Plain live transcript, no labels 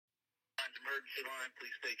Airlines emergency line.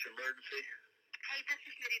 Please state your emergency. Hey, this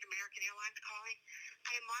is Mid American Airlines calling.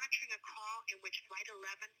 I am monitoring a call in which Flight 11,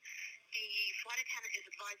 the flight attendant is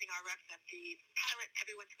advising our reps that the pilot,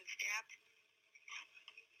 everyone's been stabbed.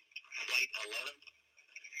 Flight 11?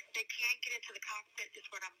 They can't get into the cockpit, is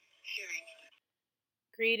what I'm hearing.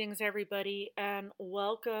 Greetings, everybody, and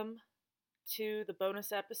welcome to the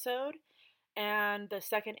bonus episode and the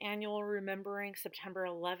second annual Remembering September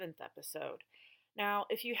 11th episode. Now,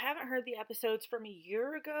 if you haven't heard the episodes from a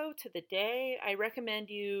year ago to the day, I recommend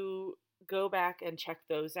you go back and check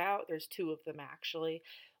those out. There's two of them, actually.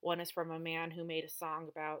 One is from a man who made a song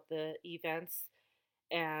about the events,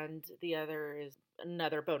 and the other is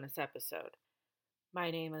another bonus episode.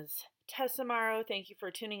 My name is Tessa Morrow. Thank you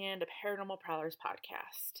for tuning in to Paranormal Prowlers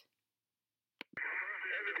Podcast.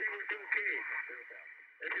 Everything will be okay.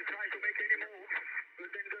 If you try to make any move,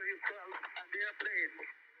 you'll danger yourself and the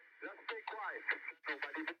airplane. Just stay quiet.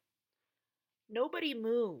 Nobody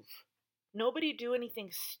move. Nobody do anything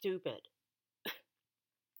stupid.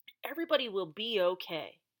 Everybody will be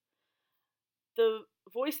okay. The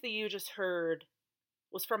voice that you just heard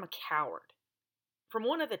was from a coward, from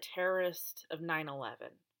one of the terrorists of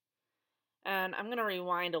 9/11. And I'm going to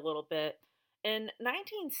rewind a little bit. In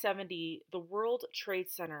 1970, the World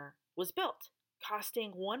Trade Center was built,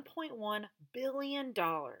 costing $1.1 billion.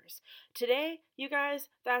 Today, you guys,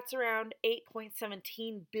 that's around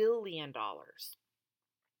 $8.17 billion.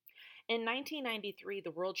 In 1993, the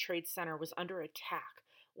World Trade Center was under attack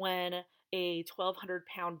when a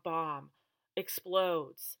 1,200-pound bomb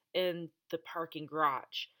explodes in the parking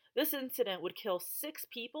garage. This incident would kill 6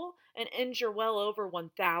 people and injure well over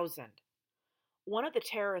 1,000. One of the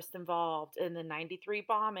terrorists involved in the 93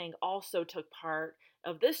 bombing also took part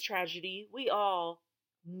of this tragedy we all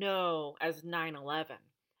know as 9/11.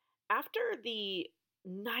 After the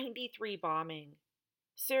 93 bombing,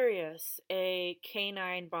 Sirius, a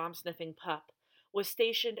canine bomb-sniffing pup, was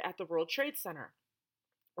stationed at the World Trade Center,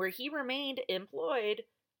 where he remained employed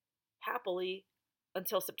happily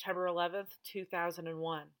until September 11th,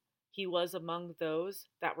 2001. He was among those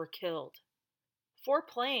that were killed. 4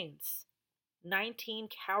 planes, 19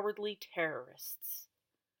 cowardly terrorists,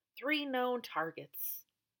 3 known targets,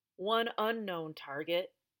 1 unknown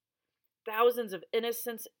target, thousands of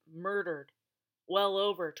innocents murdered, well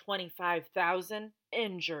over 25,000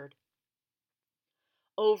 injured.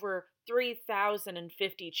 Over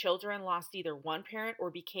 3,050 children lost either one parent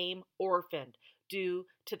or became orphaned due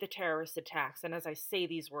to the terrorist attacks. And as I say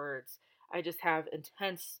these words, I just have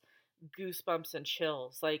intense goosebumps and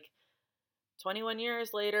chills. Like 21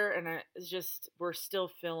 years later, and we're still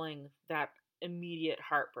feeling that immediate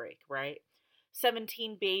heartbreak, right?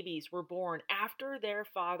 17 babies were born after their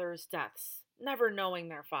father's deaths, never knowing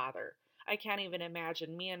their father. I can't even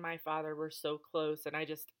imagine. Me and my father were so close, and I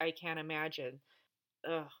can't imagine.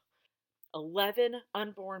 11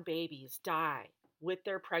 unborn babies die with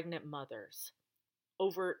their pregnant mothers.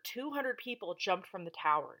 Over 200 people jumped from the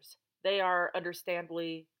towers. They are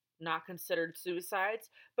understandably not considered suicides,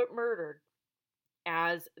 but murdered,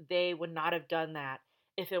 as they would not have done that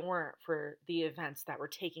if it weren't for the events that were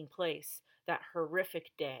taking place that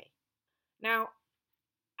horrific day. Now,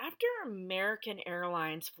 after American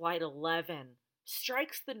Airlines Flight 11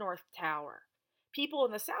 strikes the North Tower, people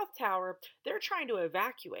in the South Tower, they're trying to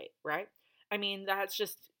evacuate, right? I mean, that's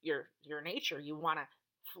just your nature. You want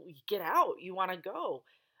to get out. You want to go,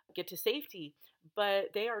 get to safety.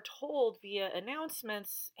 But they are told via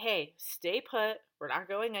announcements, hey, stay put. We're not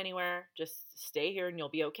going anywhere. Just stay here and you'll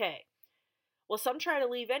be okay. Well, some try to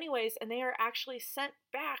leave anyways, and they are actually sent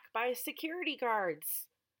back by security guards.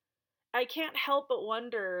 I can't help but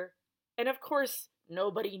wonder, and of course,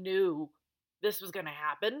 nobody knew this was going to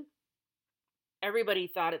happen. Everybody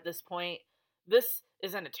thought at this point, this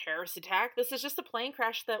isn't a terrorist attack. This is just a plane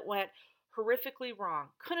crash that went horrifically wrong.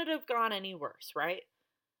 Couldn't have gone any worse, right?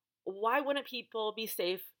 Why wouldn't people be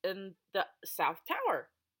safe in the South Tower,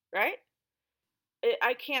 right?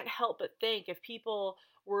 I can't help but think if people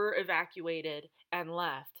were evacuated and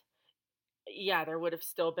left, yeah, there would have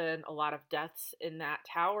still been a lot of deaths in that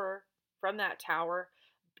tower, from that tower,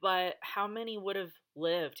 but how many would have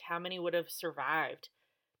lived? How many would have survived?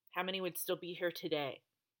 How many would still be here today?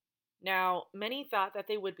 Now, many thought that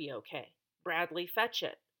they would be okay. Bradley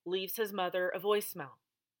Fetchit leaves his mother a voicemail.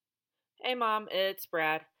 Hey Mom, it's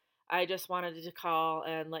Brad. I just wanted to call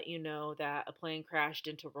and let you know that a plane crashed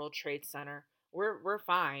into World Trade Center. We're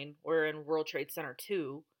fine. We're in World Trade Center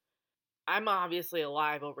 2. I'm obviously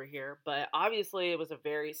alive over here, but obviously it was a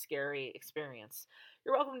very scary experience.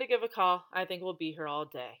 You're welcome to give a call. I think we'll be here all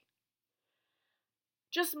day.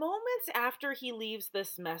 Just moments after he leaves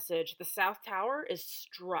this message, the South Tower is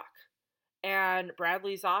struck. and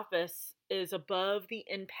Bradley's office is above the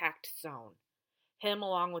impact zone. Him,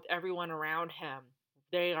 along with everyone around him,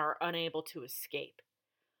 they are unable to escape.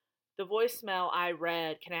 The voicemail I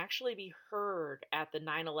read can actually be heard at the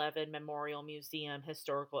 9/11 Memorial Museum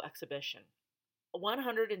Historical Exhibition.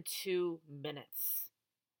 102 minutes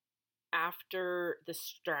after the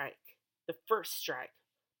strike, the first strike,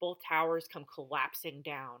 both towers come collapsing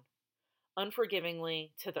down,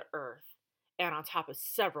 unforgivingly to the earth, and on top of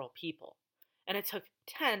several people. And it took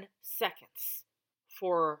 10 seconds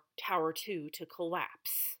for Tower 2 to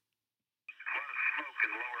collapse. A lot of smoke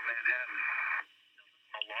in lower Manhattan.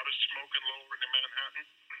 A lot of smoke in lower Manhattan?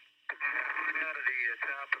 Coming out of the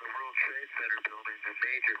top of the World Trade Center building, a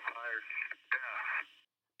major fire. Yeah.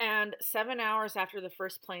 And 7 hours after the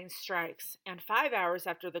first plane strikes, and 5 hours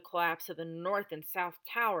after the collapse of the North and South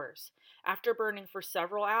Towers, after burning for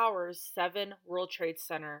several hours, 7 World Trade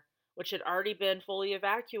Center, which had already been fully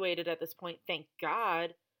evacuated at this point, thank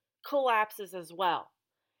God, collapses as well.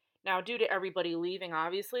 Now, due to everybody leaving,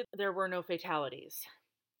 obviously, there were no fatalities.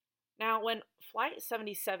 Now, when Flight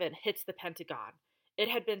 77 hits the Pentagon, it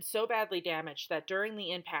had been so badly damaged that during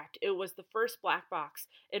the impact, it was the first black box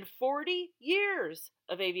in 40 years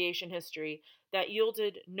of aviation history that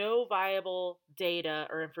yielded no viable data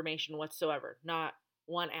or information whatsoever, not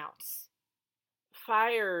 1 ounce.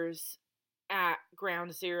 Fires at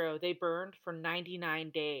Ground Zero, they burned for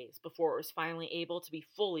 99 days before it was finally able to be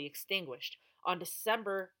fully extinguished on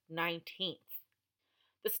December 19th.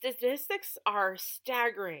 The statistics are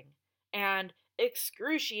staggering and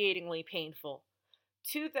excruciatingly painful.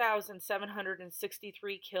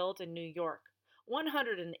 2,763 killed in New York,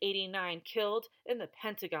 189 killed in the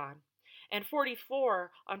Pentagon, and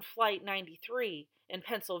 44 on Flight 93 in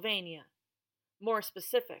Pennsylvania. More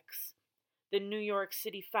specifics. The New York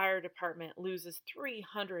City Fire Department loses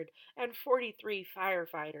 343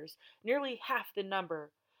 firefighters, nearly half the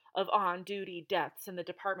number of on-duty deaths in the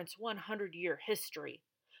department's 100-year history.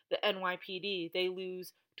 The NYPD, they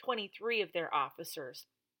lose 23 of their officers.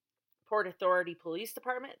 Port Authority Police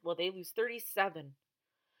Department, well, they lose 37.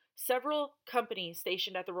 Several companies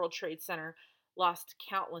stationed at the World Trade Center lost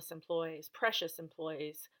countless employees, precious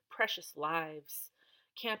lives.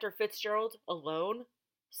 Cantor Fitzgerald alone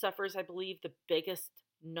suffers, I believe, the biggest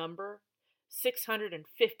number,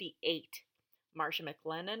 658. Marcia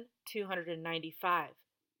McLennan, 295.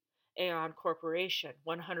 Aon Corporation,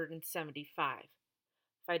 175.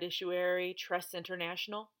 Fiduciary Trust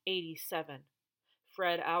International, 87.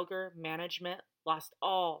 Fred Alger Management lost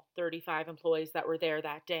all 35 employees that were there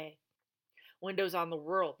that day. Windows on the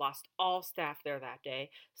World lost all staff there that day,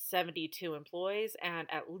 72 employees and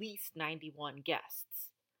at least 91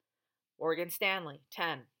 guests. Morgan Stanley,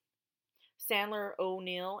 10. Sandler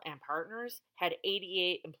O'Neill and Partners had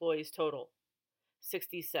 88 employees total,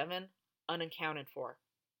 67 unaccounted for.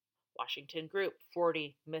 Washington Group,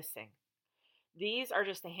 40 missing. These are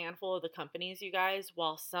just a handful of the companies, you guys.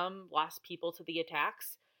 While some lost people to the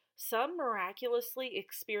attacks, some miraculously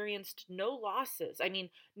experienced no losses. I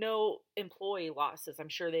mean, no employee losses. I'm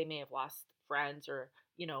sure they may have lost friends or,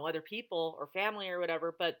 other people or family or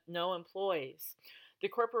whatever, but no employees. The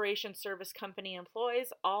corporation service company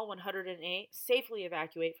employees, all 108, safely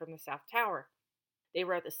evacuate from the South Tower. They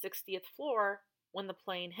were at the 60th floor when the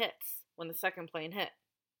second plane hit.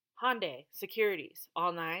 Hyundai, Securities,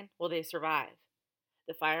 all 9, well, they survive.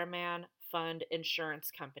 The Fireman Fund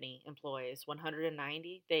Insurance Company employees,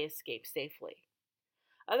 190, they escape safely.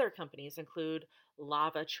 Other companies include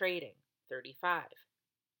Lava Trading, 35.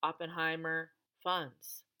 Oppenheimer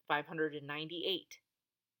Funds, 598.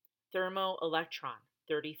 Thermo Electron,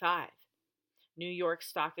 35. New York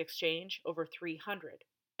Stock Exchange, over 300.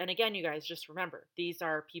 And again, you guys, just remember, these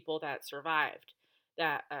are people that survived,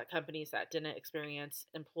 that companies that didn't experience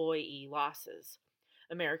employee losses.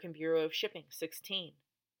 American Bureau of Shipping, 16.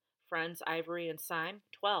 Friends Ivory and Syme,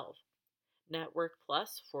 12. Network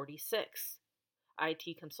Plus, 46.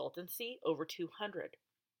 IT Consultancy, over 200.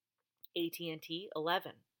 AT&T,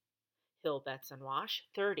 11. Hill Betts and Wash,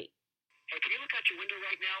 30. Hey, can you look out your window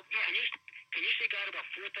right now? Yeah. Can you see a guy about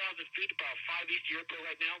 4,000 feet, about 5 East Europol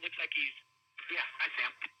right now? Looks like he's... Yeah, I see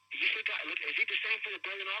him. You see a guy, look, is he descending for the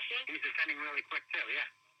building also? He's descending really quick too, yeah.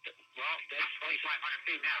 Well, that's 2,500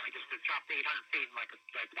 feet now. He just dropped 800 feet in like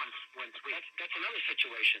one sweep. That's another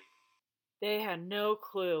situation. They had no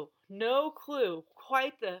clue. No clue.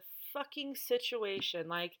 Quite the fucking situation.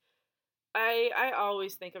 Like, I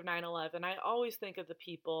always think of 9/11. I always think of the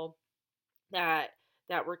people that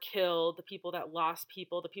were killed, the people that lost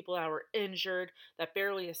people, the people that were injured, that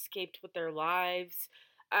barely escaped with their lives.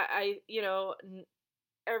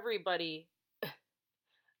 Everybody,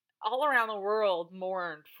 all around the world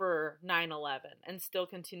mourned for 9/11 and still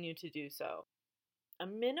continue to do so. A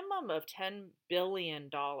minimum of $10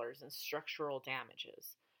 billion in structural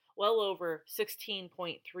damages, well over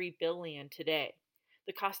 $16.3 billion today.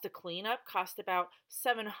 The cost of cleanup cost about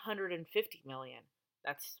 $750 million.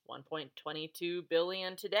 That's $1.22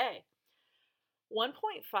 billion today.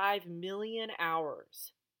 1.5 million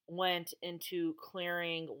hours went into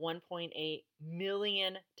clearing 1.8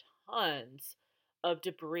 million tons of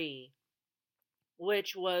debris,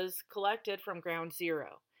 which was collected from Ground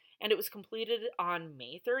Zero. And it was completed on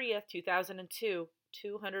May 30th, 2002,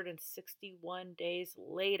 261 days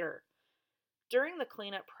later. During the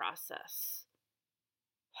cleanup process,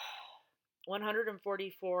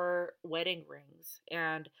 144 wedding rings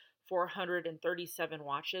and 437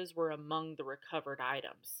 watches were among the recovered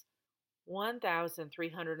items.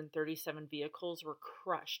 1,337 vehicles were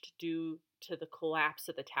crushed due to the collapse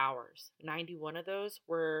of the towers. 91 of those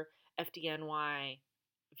were FDNY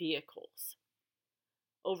vehicles.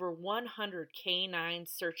 Over 100 K9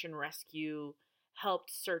 search and rescue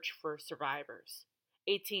helped search for survivors.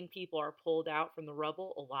 18 people are pulled out from the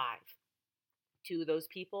rubble alive. 2 of those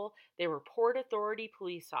people, they were Port Authority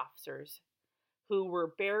police officers who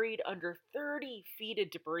were buried under 30 feet of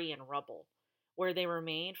debris and rubble, where they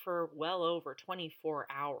remained for well over 24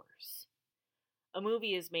 hours. A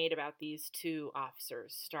movie is made about these 2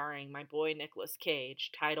 officers, starring my boy Nicolas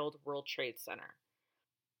Cage, titled World Trade Center.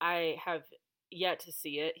 I have yet to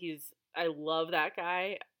see it. I love that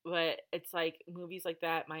guy, but it's like movies like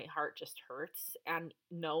that, my heart just hurts. And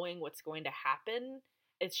knowing what's going to happen,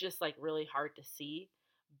 it's just like really hard to see.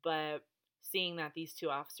 But seeing that these 2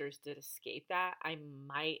 officers did escape that, I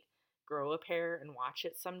might grow a pair and watch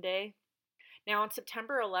it someday. Now, on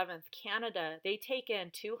September 11th, Canada, they take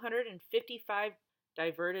in 255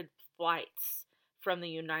 diverted flights from the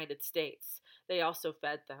United States. They also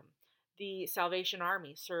fed them. The Salvation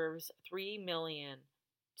Army serves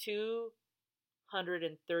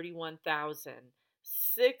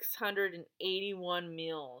 3,231,681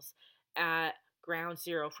 meals at Ground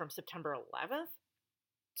Zero from September 11th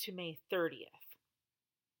to May 30th.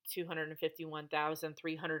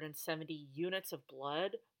 251,370 units of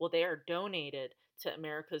blood, well, they are donated to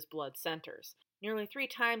America's blood centers, nearly 3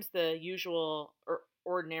 times the usual or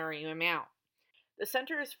ordinary amount. The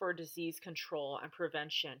Centers for Disease Control and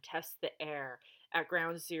Prevention test the air at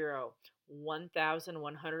Ground Zero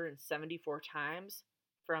 1,174 times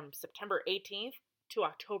from September 18th to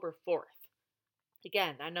October 4th.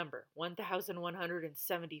 Again, that number,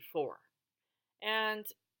 1,174. And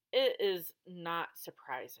it is not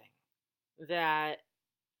surprising that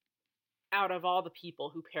out of all the people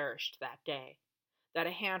who perished that day, that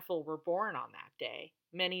a handful were born on that day,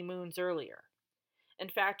 many moons earlier. In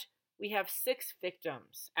fact, we have 6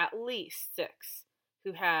 victims, at least 6,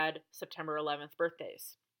 who had September 11th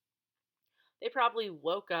birthdays. They probably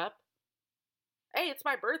woke up, hey, it's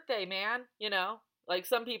my birthday, man, Like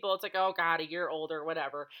some people, it's like, oh God, a year older,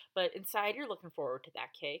 whatever. But inside, you're looking forward to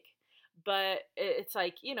that cake. But it's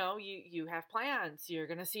like, you have plans. You're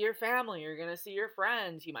going to see your family. You're going to see your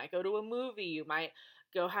friends. You might go to a movie. You might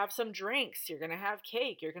go have some drinks. You're going to have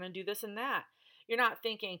cake. You're going to do this and that. You're not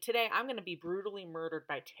thinking, today I'm going to be brutally murdered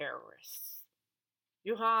by terrorists.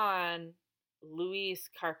 Johann Luis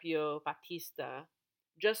Carpio Batista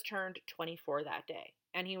just turned 24 that day,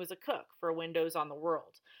 and he was a cook for Windows on the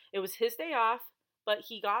World. It was his day off, but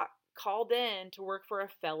he got called in to work for a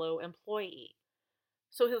fellow employee.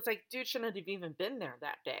 So he was like, dude shouldn't have even been there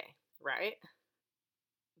that day, right?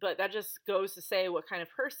 But that just goes to say what kind of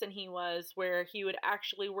person he was, where he would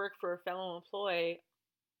actually work for a fellow employee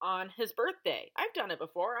on his birthday. I've done it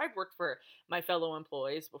before. I've worked for my fellow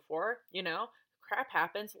employees before. Crap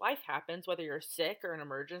happens, life happens, whether you're sick or an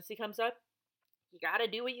emergency comes up. You gotta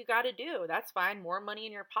do what you gotta do. That's fine. More money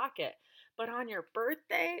in your pocket. But on your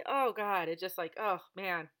birthday, oh God, it's just like, oh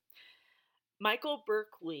man. Michael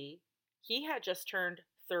Berkeley, he had just turned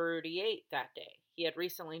 38 that day. He had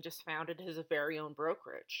recently just founded his very own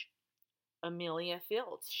brokerage. Amelia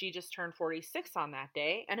Fields, she just turned 46 on that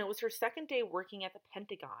day, and it was her second day working at the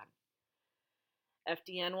Pentagon.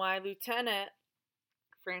 FDNY Lieutenant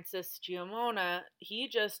Francis Giammona, he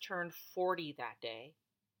just turned 40 that day.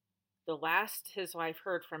 The last his wife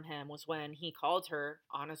heard from him was when he called her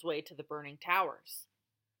on his way to the burning towers.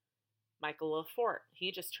 Michael Lafort,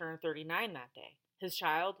 he just turned 39 that day. His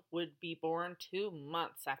child would be born 2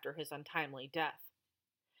 months after his untimely death.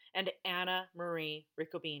 And Anna Marie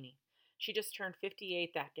Riccobini, she just turned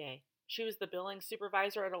 58 that day. She was the billing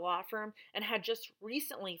supervisor at a law firm and had just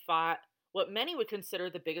recently fought what many would consider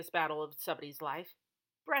the biggest battle of somebody's life,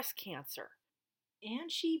 breast cancer.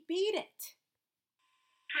 And she beat it.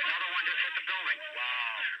 Another one just hit the building.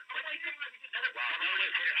 Wow. Wow. No one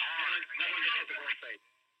hit it hard. No one just hit the World Trade.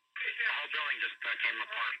 The whole building just came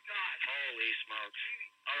apart. Holy smokes.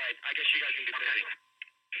 All right, I guess you guys can be busy.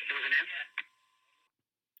 There was an end?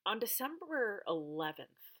 On December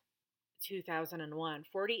 11th, 2001,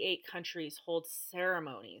 48 countries hold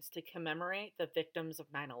ceremonies to commemorate the victims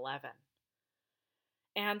of 9/11.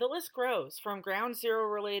 And the list grows from ground zero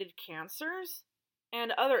related cancers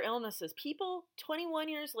and other illnesses. People 21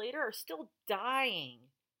 years later are still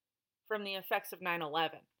dying from the effects of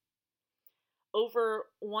 9/11. Over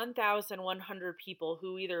 1,100 people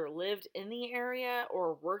who either lived in the area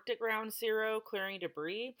or worked at ground zero clearing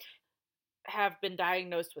debris have been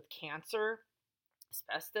diagnosed with cancer,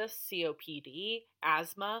 asbestos, COPD,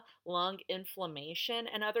 asthma, lung inflammation,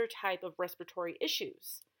 and other type of respiratory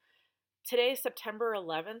issues. Today, September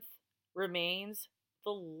 11th, remains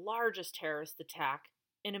the largest terrorist attack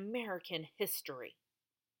in American history.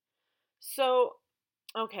 So,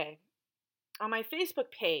 okay, on my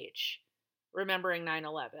Facebook page, Remembering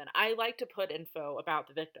 9/11, I like to put info about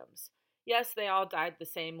the victims. Yes, they all died the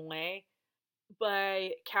same way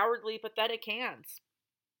by cowardly, pathetic hands.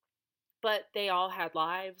 But they all had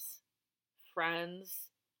lives, friends,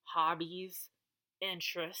 hobbies,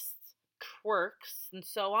 interests, quirks, and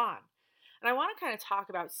so on. And I want to kind of talk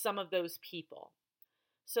about some of those people.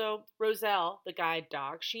 So, Roselle, the guide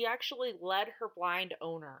dog, she actually led her blind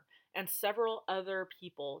owner and several other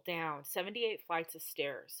people down 78 flights of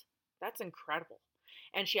stairs. That's incredible.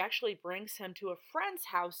 And she actually brings him to a friend's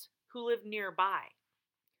house who lived nearby.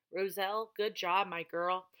 Roselle, good job, my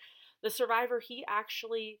girl. The survivor, he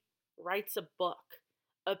actually writes a book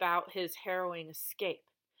about his harrowing escape,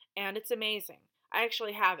 and it's amazing. I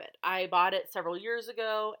actually have it. I bought it several years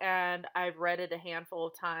ago, and I've read it a handful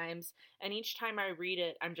of times, and each time I read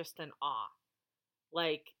it, I'm just in awe.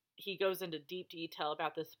 Like, he goes into deep detail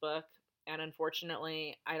about this book, and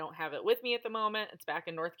unfortunately, I don't have it with me at the moment. It's back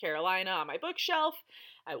in North Carolina on my bookshelf.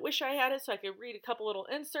 I wish I had it so I could read a couple little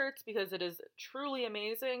inserts because it is truly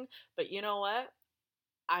amazing, but you know what?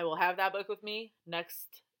 I will have that book with me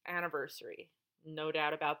next anniversary. No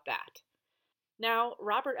doubt about that. Now,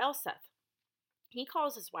 Robert Elseth. He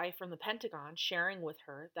calls his wife from the Pentagon, sharing with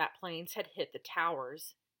her that planes had hit the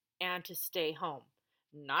towers and to stay home,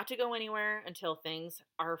 not to go anywhere until things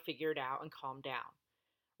are figured out and calmed down.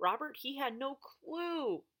 Robert, he had no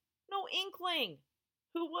clue, no inkling.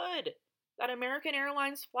 Who would? That American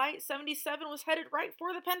Airlines Flight 77 was headed right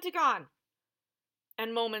for the Pentagon.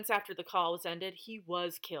 And moments after the call was ended, he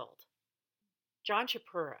was killed. John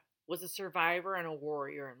Chipura was a survivor and a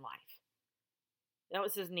warrior in life. That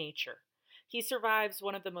was his nature. He survives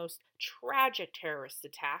one of the most tragic terrorist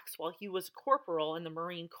attacks while he was corporal in the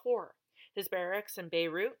Marine Corps. His barracks in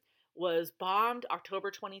Beirut was bombed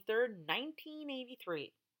October 23rd,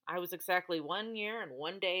 1983. I was exactly 1 year and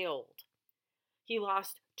 1 day old. He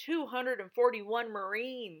lost 241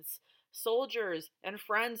 Marines, soldiers, and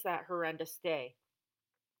friends that horrendous day.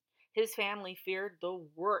 His family feared the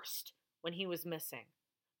worst when he was missing,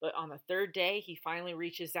 but on the third day, he finally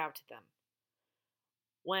reaches out to them.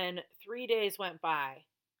 When 3 days went by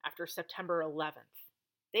after September 11th,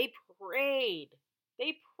 they prayed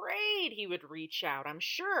he would reach out, I'm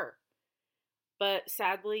sure. But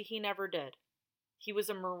sadly, he never did. He was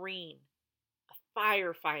a Marine, a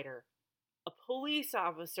firefighter, a police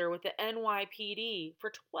officer with the NYPD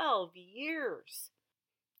for 12 years.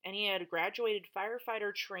 And he had graduated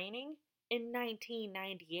firefighter training in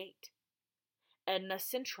 1998. Edna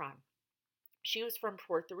Cintron, she was from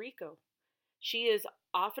Puerto Rico. She is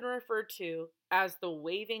often referred to as the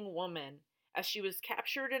waving woman, as she was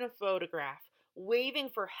captured in a photograph waving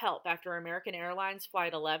for help after American Airlines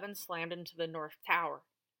Flight 11 slammed into the North Tower.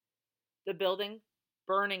 The building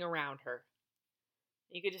burning around her.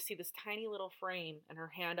 You could just see this tiny little frame and her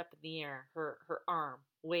hand up in the air, her arm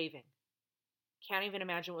waving. Can't even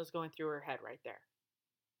imagine what was going through her head right there.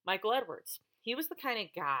 Michael Edwards, he was the kind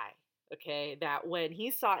of guy, okay, that when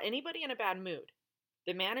he saw anybody in a bad mood,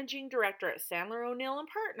 the managing director at Sandler O'Neill and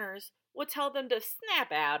Partners would tell them to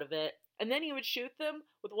snap out of it, and then he would shoot them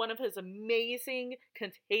with one of his amazing,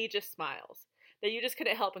 contagious smiles that you just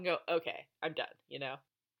couldn't help and go, okay, I'm done, you know.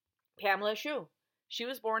 Pamela Shu, she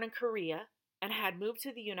was born in Korea and had moved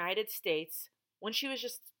to the United States when she was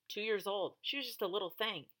just 2 years old. She was just a little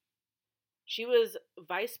thing. She was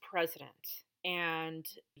vice president and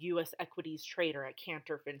U.S. equities trader at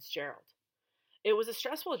Cantor Fitzgerald. It was a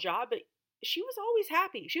stressful job, but she was always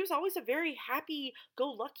happy. She was always a very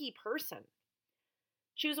happy-go-lucky person.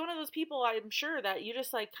 She was one of those people, I'm sure, that you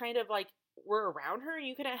just kind of were around her and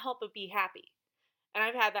you couldn't help but be happy. And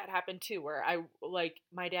I've had that happen too, where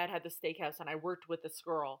my dad had the steakhouse and I worked with this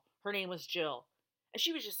girl. Her name was Jill. And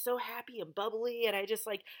she was just so happy and bubbly. And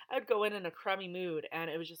I'd go in a crummy mood. And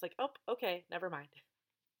it was just like, oh, okay, never mind.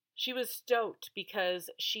 She was stoked because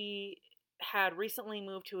she had recently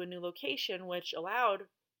moved to a new location, which allowed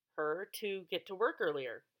her to get to work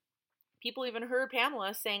earlier. People even heard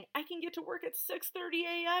Pamela saying, I can get to work at 6:30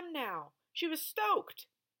 a.m. now. She was stoked.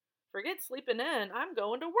 Forget sleeping in, I'm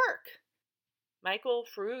going to work. Michael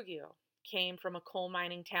Ferruggio came from a coal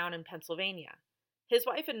mining town in Pennsylvania. His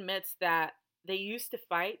wife admits that they used to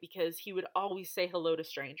fight because he would always say hello to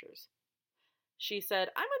strangers. She said,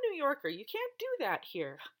 I'm a New Yorker. You can't do that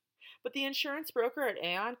here. But the insurance broker at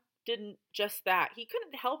Aon didn't just that. He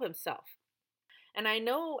couldn't help himself. And I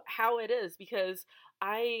know how it is because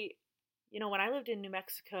when I lived in New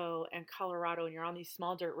Mexico and Colorado and you're on these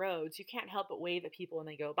small dirt roads, you can't help but wave at people when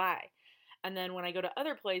they go by. And then when I go to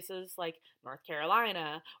other places like North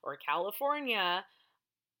Carolina or California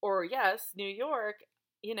or, yes, New York,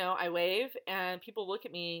 I wave and people look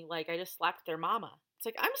at me like I just slapped their mama. It's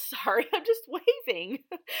like, I'm sorry, I'm just waving.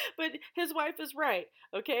 But his wife is right,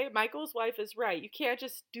 okay? Michael's wife is right. You can't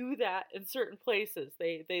just do that in certain places.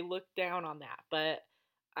 They look down on that. But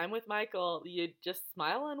I'm with Michael. You just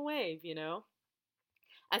smile and wave,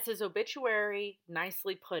 As his obituary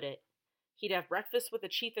nicely put it, he'd have breakfast with the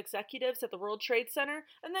chief executives at the World Trade Center,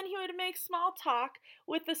 and then he would make small talk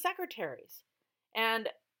with the secretaries. And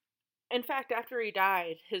in fact, after he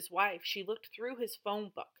died, his wife, she looked through his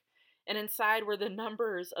phone book, and inside were the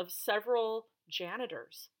numbers of several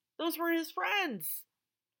janitors. Those were his friends.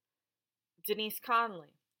 Denise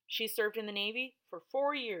Conley, she served in the Navy for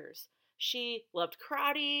 4 years. She loved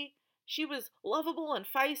karate. She was lovable and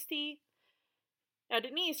feisty. Now,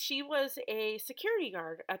 Denise, she was a security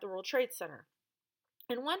guard at the World Trade Center.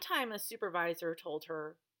 And one time a supervisor told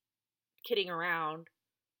her, kidding around,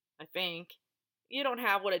 I think, you don't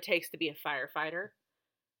have what it takes to be a firefighter.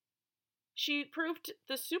 She proved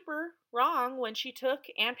the super wrong when she took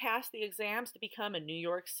and passed the exams to become a New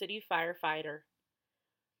York City firefighter.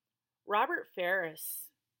 Robert Ferris,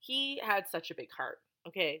 he had such a big heart,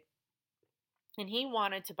 okay? And he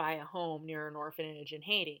wanted to buy a home near an orphanage in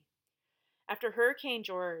Haiti. After Hurricane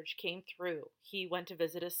George came through, he went to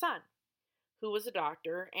visit his son, who was a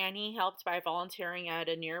doctor, and he helped by volunteering at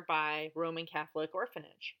a nearby Roman Catholic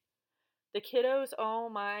orphanage. The kiddos, oh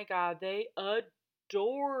my God, they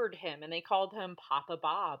adored him, and they called him Papa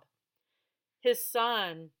Bob. His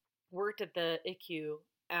son worked at the ICU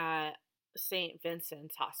at St.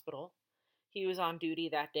 Vincent's Hospital. He was on duty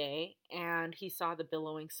that day, and he saw the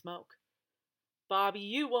billowing smoke. Bobby,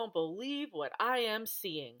 you won't believe what I am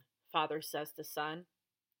seeing, father says to son.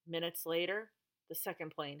 Minutes later, the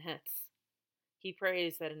second plane hits. He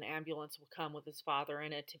prays that an ambulance will come with his father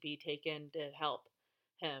in it to be taken to help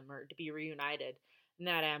him or to be reunited. And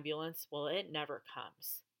that ambulance, well, it never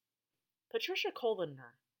comes. Patricia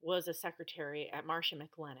Koldener was a secretary at Marcia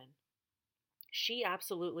McLennan. She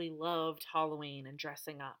absolutely loved Halloween and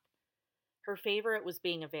dressing up. Her favorite was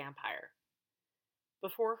being a vampire.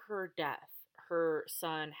 Before her death, her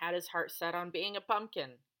son had his heart set on being a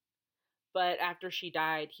pumpkin. But after she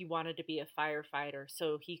died, he wanted to be a firefighter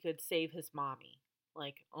so he could save his mommy.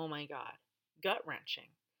 Like, oh my God, gut-wrenching.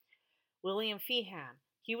 William Feehan,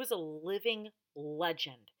 he was a living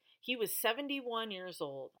legend. He was 71 years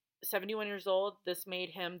old. 71 years old, this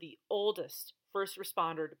made him the oldest first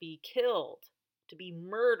responder to be killed, to be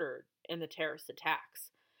murdered in the terrorist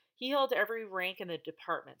attacks. He held every rank in the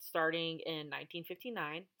department, starting in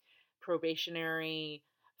 1959, probationary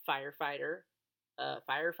firefighter,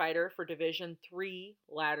 firefighter for Division 3,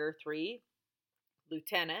 Ladder 3,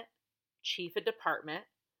 lieutenant, chief of department,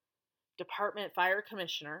 department fire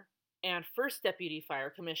commissioner, and first deputy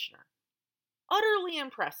fire commissioner. Utterly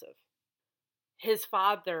impressive. His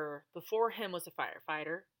father, before him, was a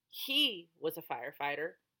firefighter. He was a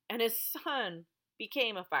firefighter, and his son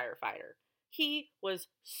became a firefighter. He was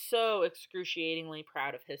so excruciatingly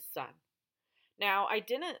proud of his son. Now, I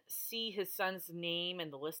didn't see his son's name in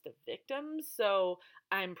the list of victims, so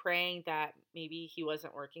I'm praying that maybe he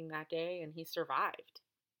wasn't working that day and he survived.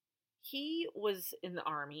 He was in the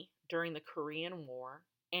Army during the Korean War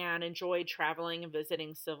and enjoyed traveling and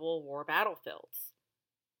visiting Civil War battlefields.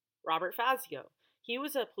 Robert Fazio, he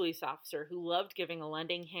was a police officer who loved giving a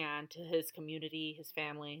lending hand to his community, his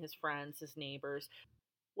family, his friends, his neighbors.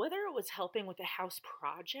 Whether it was helping with a house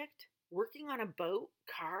project, working on a boat,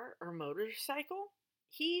 car, or motorcycle,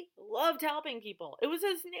 he loved helping people. It was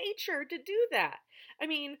his nature to do that. I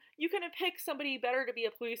mean, you couldn't pick somebody better to be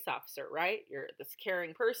a police officer, right? You're this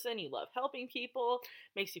caring person, you love helping people,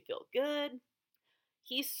 makes you feel good.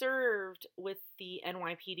 He served with the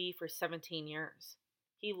NYPD for 17 years.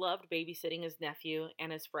 He loved babysitting his nephew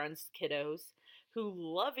and his friends' kiddos, who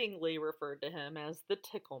lovingly referred to him as the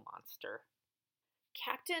Tickle Monster.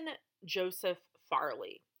 Captain Joseph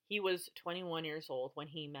Farley. He was 21 years old when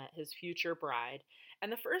he met his future bride,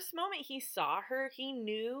 and the first moment he saw her, he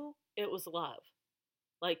knew it was love.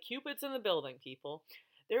 Like Cupid's in the building, people.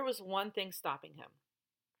 There was one thing stopping him.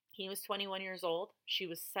 He was 21 years old, she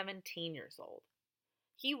was 17 years old.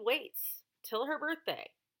 He waits till her birthday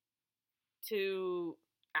to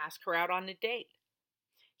ask her out on a date.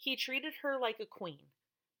 He treated her like a queen.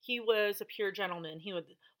 He was a pure gentleman. He would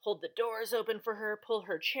hold the doors open for her, pull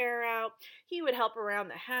her chair out. He would help around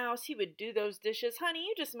the house. He would do those dishes. Honey,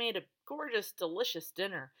 you just made a gorgeous, delicious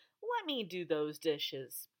dinner. Let me do those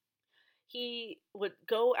dishes. He would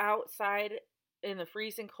go outside in the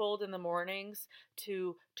freezing cold in the mornings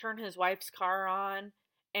to turn his wife's car on.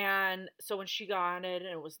 And so when she got on it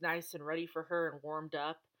and it was nice and ready for her and warmed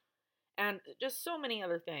up, and just so many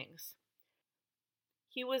other things.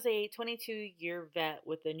 He was a 22-year vet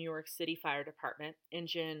with the New York City Fire Department,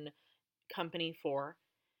 Engine Company 4.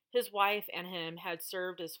 His wife and him had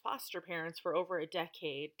served as foster parents for over a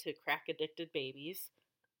decade to crack-addicted babies.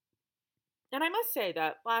 And I must say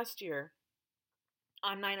that last year,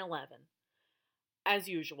 on 9/11, as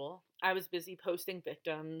usual, I was busy posting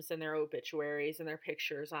victims and their obituaries and their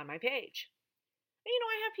pictures on my page. And,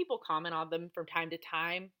 I have people comment on them from time to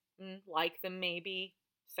time, like them maybe,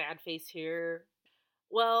 sad face here.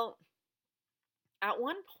 Well, at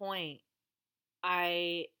one point,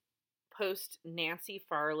 I post Nancy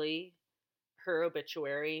Farley, her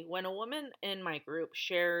obituary, when a woman in my group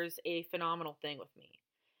shares a phenomenal thing with me.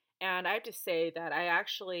 And I have to say that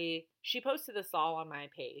she posted this all on my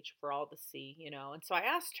page for all to see, And so I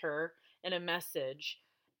asked her in a message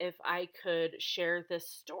if I could share this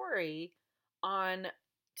story on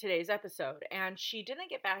today's episode. And she didn't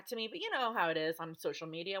get back to me, but you know how it is on social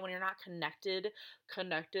media when you're not connected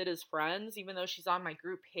as friends, even though she's on my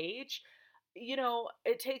group page.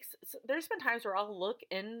 There's been times where I'll look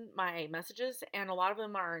in my messages and a lot of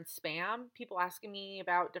them are in spam, people asking me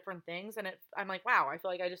about different things. And I'm like, wow, I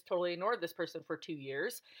feel like I just totally ignored this person for 2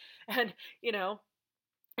 years. And,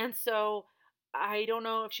 and so I don't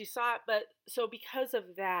know if she saw it, but so because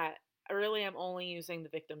of that, I really am only using the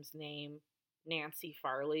victim's name, Nancy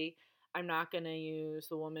Farley. I'm not going to use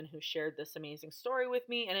the woman who shared this amazing story with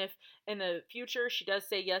me. And if in the future she does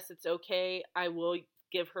say, yes, it's okay, I will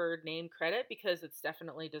give her name credit because it's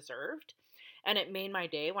definitely deserved. And it made my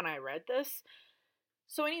day when I read this.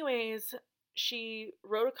 So anyways, she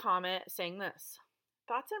wrote a comment saying this: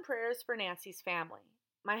 thoughts and prayers for Nancy's family.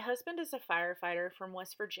 My husband is a firefighter from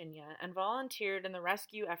West Virginia and volunteered in the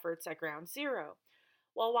rescue efforts at Ground Zero.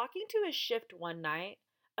 While walking to his shift one night,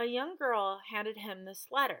 a young girl handed him this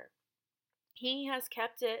letter. He has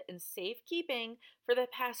kept it in safekeeping for the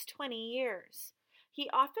past 20 years. He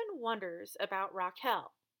often wonders about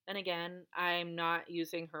Raquel. And again, I'm not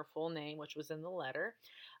using her full name, which was in the letter.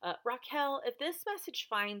 Raquel, if this message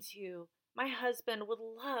finds you, my husband would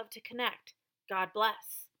love to connect. God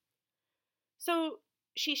bless. So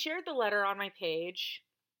she shared the letter on my page,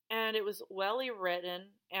 and it was well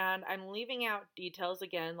written, and I'm leaving out details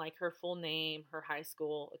again, like her full name, her high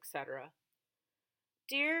school, etc.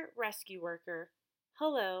 Dear rescue worker,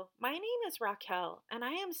 hello, my name is Raquel, and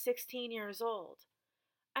I am 16 years old.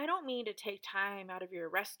 I don't mean to take time out of your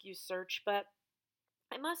rescue search, but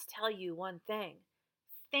I must tell you one thing.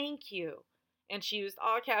 Thank you. And she used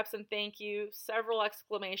all caps and thank you, several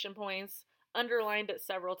exclamation points, underlined it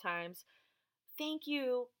several times. Thank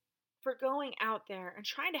you for going out there and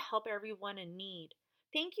trying to help everyone in need.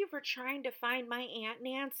 Thank you for trying to find my Aunt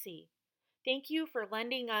Nancy. Thank you for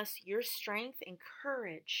lending us your strength and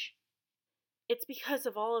courage. It's because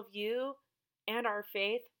of all of you and our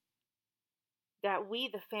faith that we,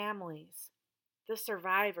 the families, the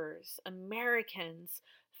survivors, Americans,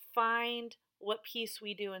 find what peace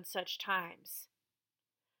we do in such times.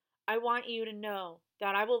 I want you to know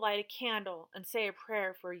that I will light a candle and say a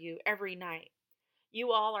prayer for you every night.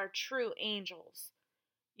 You all are true angels.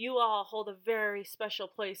 You all hold a very special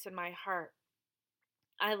place in my heart.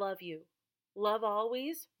 I love you. Love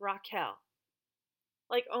always, Raquel.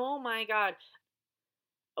 Like, oh my God.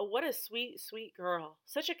 Oh, what a sweet, sweet girl.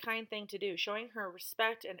 Such a kind thing to do, showing her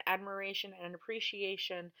respect and admiration and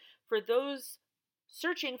appreciation for those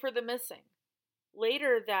searching for the missing.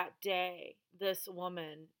 Later that day, this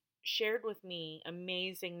woman shared with me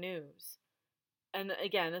amazing news. And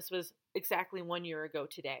again, this was exactly 1 year ago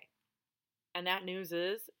today. And that news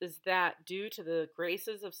is that due to the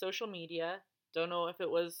graces of social media, don't know if it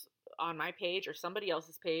was on my page or somebody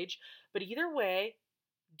else's page, but either way,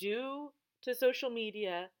 due to social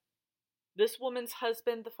media, this woman's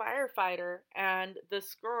husband, the firefighter, and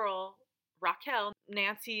this girl, Raquel,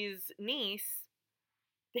 Nancy's niece,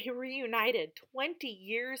 they reunited 20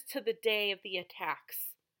 years to the day of the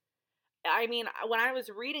attacks. I mean, when I was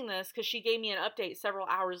reading this, because she gave me an update several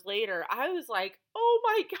hours later, I was like, oh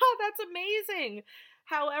my God, that's amazing.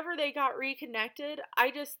 However, they got reconnected,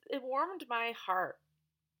 it warmed my heart.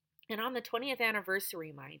 And on the 20th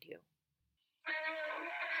anniversary, mind you.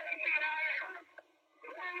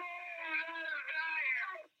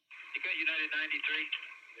 You got United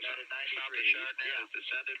 93? United 93. South of Chardonnay has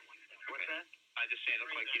descended. What's that? I just saying, it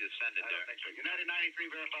looks like he descended there. So. United 93,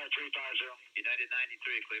 verify 350. United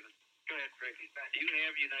 93, Cleveland. Go ahead, Tracy. Do you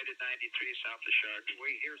have United 93 south of Chardonnay?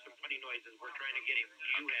 We hear some funny noises. We're trying to get him.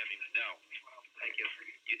 Do you have him? No. Thank you.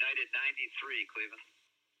 United 93, Cleveland.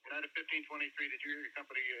 United 1523, did you hear your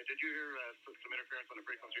company, did you hear some interference on the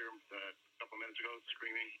frequency here a couple minutes ago,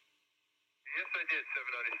 screaming? Yes, I did,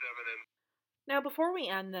 797. And now, before we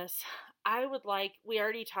end this, we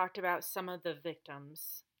already talked about some of the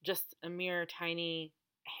victims, just a mere tiny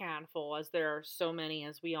handful, as there are so many,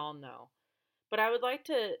 as we all know. But I would like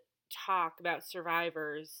to talk about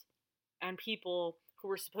survivors and people who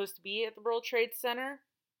were supposed to be at the World Trade Center,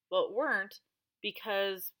 but weren't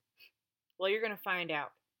because, well, you're going to find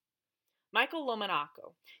out. Michael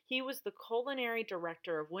Lomonaco, he was the culinary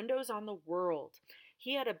director of Windows on the World.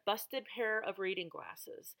 He had a busted pair of reading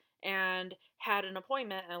glasses and had an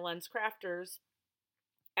appointment at LensCrafters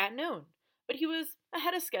at noon. But he was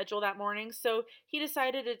ahead of schedule that morning, so he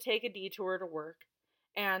decided to take a detour to work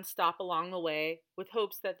and stop along the way with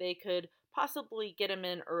hopes that they could possibly get him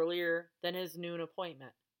in earlier than his noon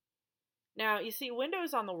appointment. Now, you see,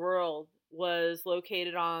 Windows on the World was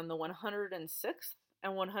located on the 106th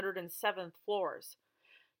and 107th floors.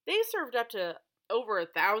 They served up to over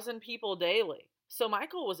 1,000 people daily, so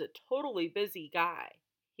Michael was a totally busy guy.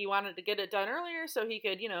 He wanted to get it done earlier so he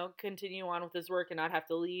could, continue on with his work and not have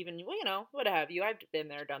to leave and, what have you. I've been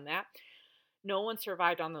there, done that. No one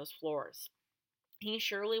survived on those floors. He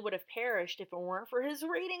surely would have perished if it weren't for his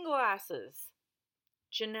reading glasses.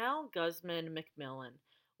 Janelle Guzman McMillan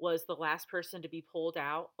was the last person to be pulled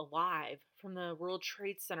out alive from the World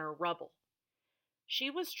Trade Center rubble. She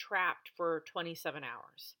was trapped for 27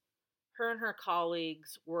 hours. Her and her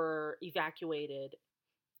colleagues were evacuated,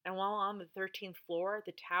 and while on the 13th floor,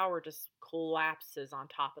 the tower just collapses on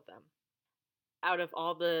top of them. Out of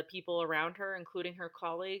all the people around her, including her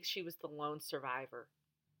colleagues, she was the lone survivor.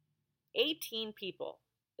 18 people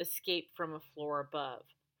escaped from a floor above,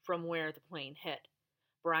 from where the plane hit.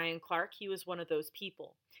 Brian Clark, he was one of those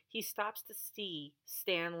people. He stops to see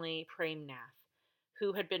Stanley Premnath,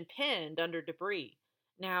 who had been pinned under debris.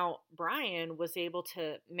 Now, Brian was able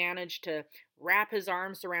to manage to wrap his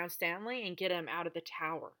arms around Stanley and get him out of the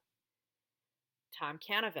tower. Tom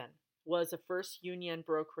Canavan was a First Union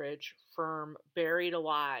brokerage firm buried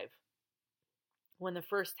alive when the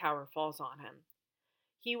first tower falls on him.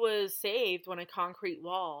 He was saved when a concrete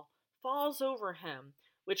wall falls over him,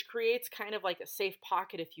 which creates kind of like a safe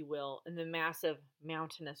pocket, if you will, in the massive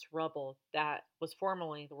mountainous rubble that was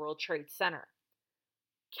formerly the World Trade Center.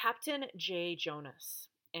 Captain Jay Jonas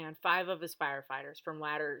and 5 of his firefighters from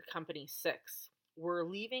Ladder Company 6 were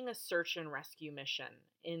leaving a search and rescue mission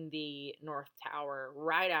in the North Tower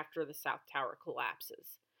right after the South Tower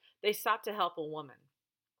collapses. They stopped to help a woman,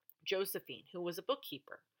 Josephine, who was a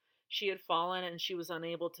bookkeeper. She had fallen and she was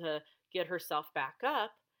unable to get herself back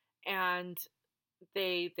up, and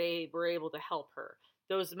they were able to help her.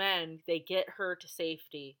 Those men, they get her to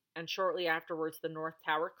safety, and shortly afterwards the North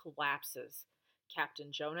Tower collapses.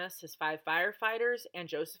 Captain Jonas, his 5 firefighters, and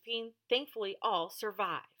Josephine thankfully all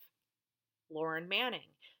survive. Lauren Manning,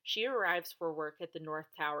 she arrives for work at the North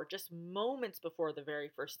Tower just moments before the very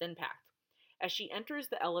first impact. As she enters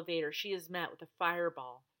the elevator, she is met with a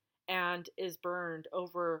fireball and is burned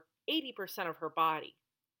over 80% of her body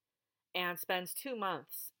and spends 2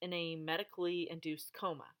 months in a medically induced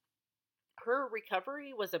coma. Her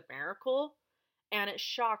recovery was a miracle, and it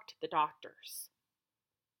shocked the doctors.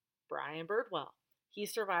 Brian Birdwell, he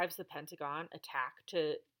survives the Pentagon attack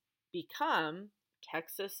to become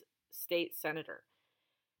Texas state senator.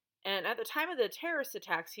 And at the time of the terrorist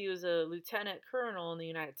attacks, he was a lieutenant colonel in the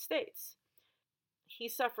United States. He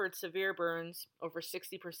suffered severe burns over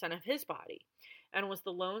 60% of his body and was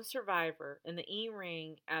the lone survivor in the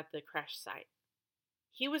E-ring at the crash site.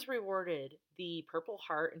 He was rewarded the Purple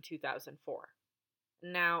Heart in 2004.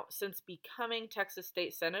 Now, since becoming Texas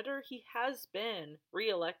state senator, he has been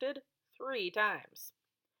reelected 3 times.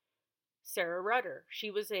 Sarah Rudder,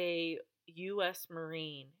 she was a U.S.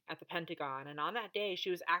 Marine at the Pentagon, and on that day,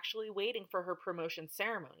 she was actually waiting for her promotion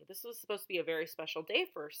ceremony. This was supposed to be a very special day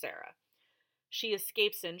for Sarah. She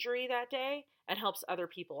escapes injury that day and helps other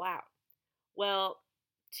people out. Well,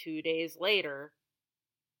 2 days later,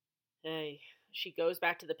 she goes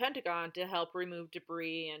back to the Pentagon to help remove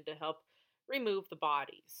debris and to help remove the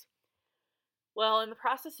bodies. Well, in the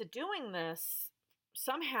process of doing this,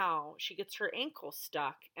 somehow she gets her ankle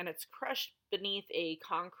stuck and it's crushed beneath a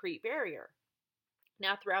concrete barrier.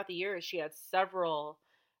 Now, throughout the years, she had several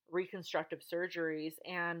reconstructive surgeries,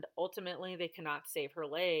 and ultimately they cannot save her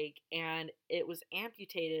leg, and it was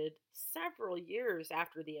amputated several years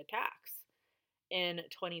after the attacks in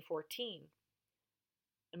 2014.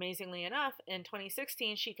 Amazingly enough, in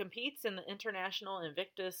 2016, she competes in the International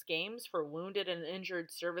Invictus Games for wounded and injured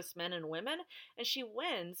servicemen and women, and she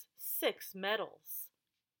wins 6 medals.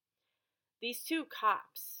 These 2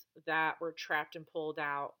 cops that were trapped and pulled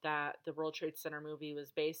out that the World Trade Center movie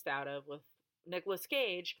was based out of with Nicolas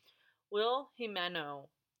Cage, Will Jimeno,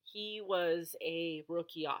 he was a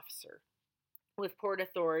rookie officer with Port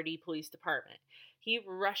Authority Police Department. He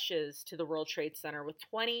rushes to the World Trade Center with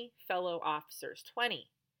 20 fellow officers. 20.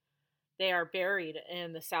 They are buried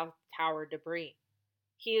in the South Tower debris.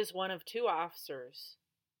 He is one of 2 officers,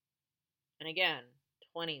 and again,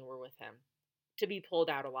 20 were with him, to be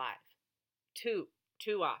pulled out alive. Two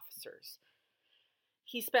officers.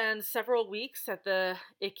 He spends several weeks at the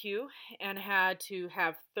ICU and had to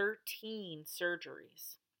have 13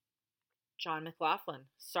 surgeries. John McLaughlin,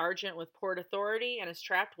 sergeant with Port Authority, and is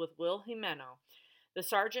trapped with Will Jimeno. The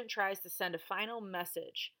sergeant tries to send a final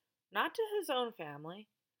message, not to his own family,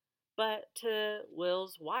 but to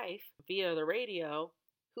Will's wife via the radio,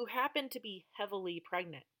 who happened to be heavily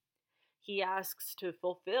pregnant. He asks to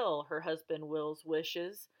fulfill her husband Will's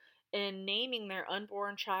wishes in naming their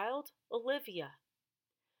unborn child Olivia.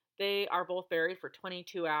 They are both buried for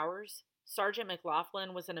 22 hours. Sergeant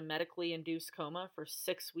McLaughlin was in a medically induced coma for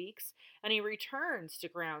 6 weeks, and he returns to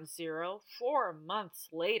Ground Zero 4 months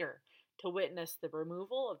later to witness the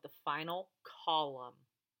removal of the final column.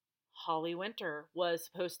 Holly Winter was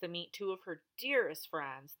supposed to meet 2 of her dearest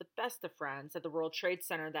friends, the best of friends, at the World Trade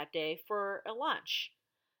Center that day for a lunch.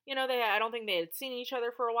 I don't think they had seen each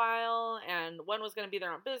other for a while, and one was going to be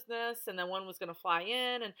there on business, and then one was going to fly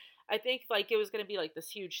in, and I think it was going to be this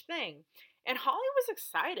huge thing. And Holly was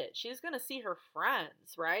excited. She's going to see her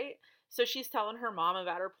friends, right? So she's telling her mom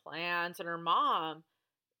about her plans, and her mom,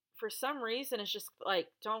 for some reason, is just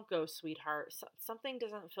don't go, sweetheart. Something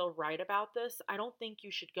doesn't feel right about this. I don't think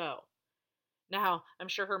you should go. Now, I'm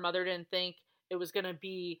sure her mother didn't think it was going to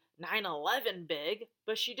be 9/11 big,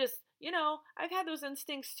 but she just, I've had those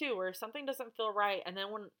instincts too, where something doesn't feel right, and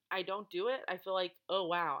then when I don't do it, I feel oh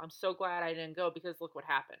wow, I'm so glad I didn't go because look what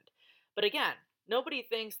happened. But again, nobody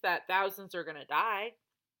thinks that thousands are going to die.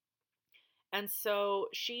 And so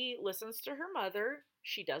she listens to her mother.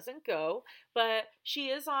 She doesn't go, but she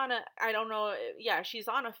is on she's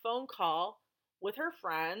on a phone call with her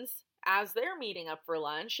friends as they're meeting up for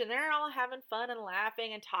lunch, and they're all having fun and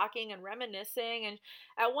laughing and talking and reminiscing. And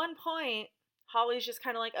at one point, Holly's just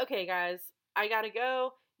kind of okay, guys, I gotta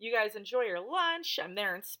go. You guys enjoy your lunch. I'm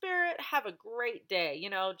there in spirit. Have a great day.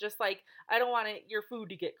 Just I don't want your food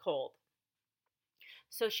to get cold.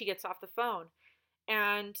 So she gets off the phone,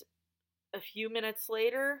 and a few minutes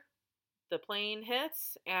later, the plane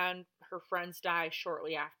hits, and her friends die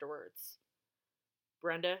shortly afterwards.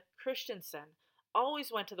 Brenda Christensen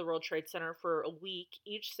always went to the World Trade Center for a week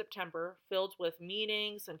each September, filled with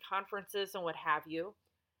meetings and conferences and what have you.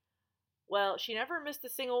 Well, she never missed a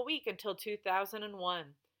single week until 2001,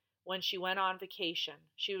 when she went on vacation.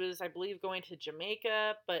 She was, I believe, going to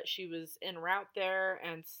Jamaica, but she was en route there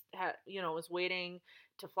and was waiting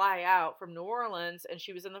to fly out from New Orleans, and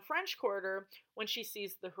she was in the French Quarter when she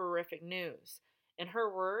sees the horrific news. In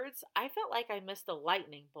her words, I felt like I missed a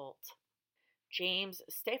lightning bolt. James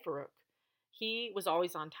Staferook, he was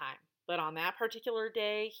always on time, but on that particular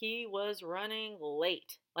day, he was running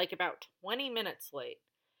late, about 20 minutes late.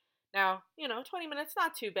 Now, 20 minutes,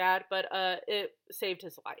 not too bad, but it saved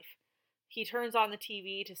his life. He turns on the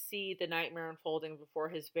TV to see the nightmare unfolding before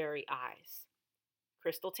his very eyes.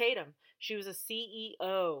 Crystal Tatum, she was a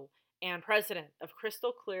CEO and president of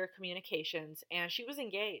Crystal Clear Communications, and she was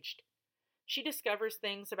engaged. She discovers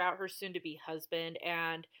things about her soon-to-be husband,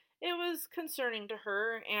 and it was concerning to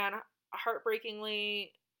her, and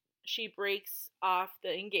heartbreakingly, she breaks off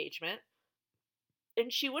the engagement.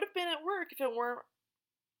 And she would have been at work if it weren't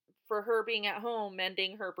for her being at home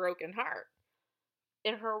mending her broken heart.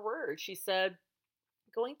 In her words, she said,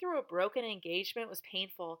 "Going through a broken engagement was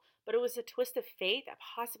painful, but it was a twist of fate that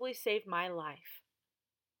possibly saved my life."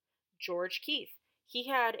 George Keith. He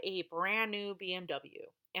had a brand new BMW,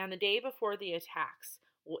 and the day before the attacks,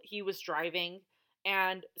 he was driving,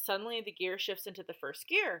 and suddenly the gear shifts into the first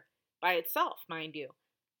gear by itself, mind you.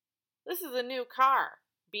 This is a new car,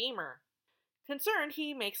 Beamer. Concerned,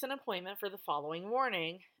 he makes an appointment for the following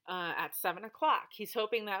morning at 7 o'clock. He's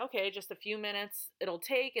hoping that, okay, just a few minutes it'll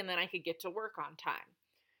take, and then I could get to work on time.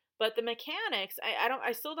 But the mechanics,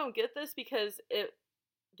 I still don't get this, because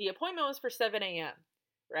the appointment was for 7 a.m.,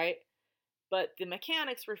 right? But the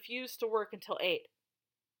mechanics refused to work until 8.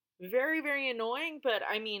 Very, very annoying, but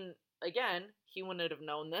I mean, again, he wouldn't have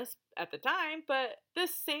known this at the time, but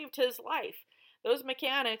this saved his life. Those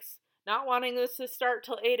mechanics not wanting this to start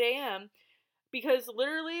till 8 a.m., because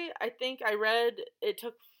literally, I think I read it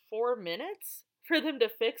took 4 minutes for them to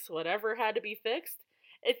fix whatever had to be fixed.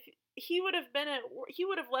 If he would have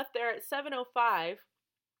left there at 7:05,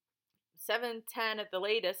 7:10 at the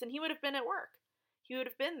latest, and he would have been at work. He would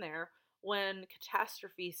have been there when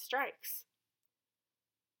catastrophe strikes.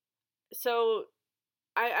 So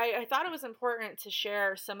I thought it was important to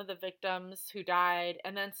share some of the victims who died,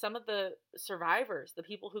 and then some of the survivors, the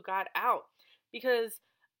people who got out, because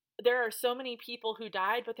there are so many people who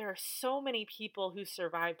died, but there are so many people who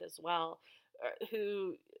survived as well,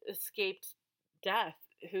 who escaped death,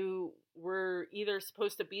 who were either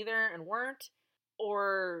supposed to be there and weren't,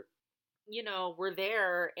 or, were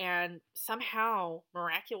there and somehow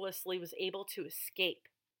miraculously was able to escape.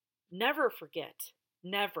 Never forget.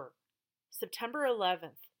 Never. September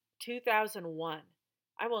 11th, 2001.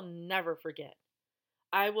 I will never forget.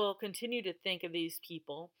 I will continue to think of these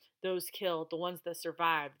people, those killed, the ones that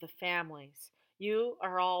survived, the families. You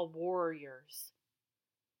are all warriors.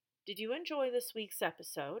 Did you enjoy this week's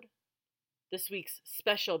episode? This week's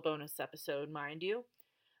special bonus episode, mind you.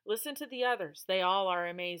 Listen to the others. They all are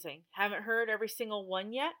amazing. Haven't heard every single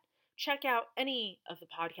one yet? Check out any of the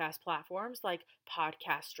podcast platforms like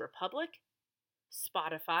Podcast Republic,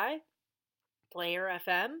 Spotify, Player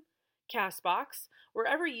FM, Castbox.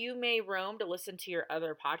 Wherever you may roam to listen to your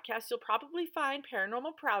other podcasts, you'll probably find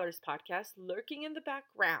Paranormal Prowlers podcast lurking in the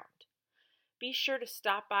background. Be sure to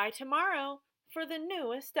stop by tomorrow for the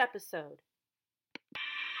newest episode.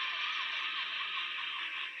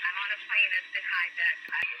 I'm on a plane that's been hijacked.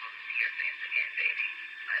 I will see your face again, baby.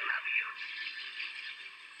 I love you.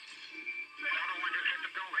 Another one just hit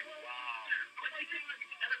the building. Wow. No one's hit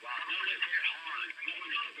hard. No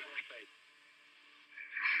one hit the worst face.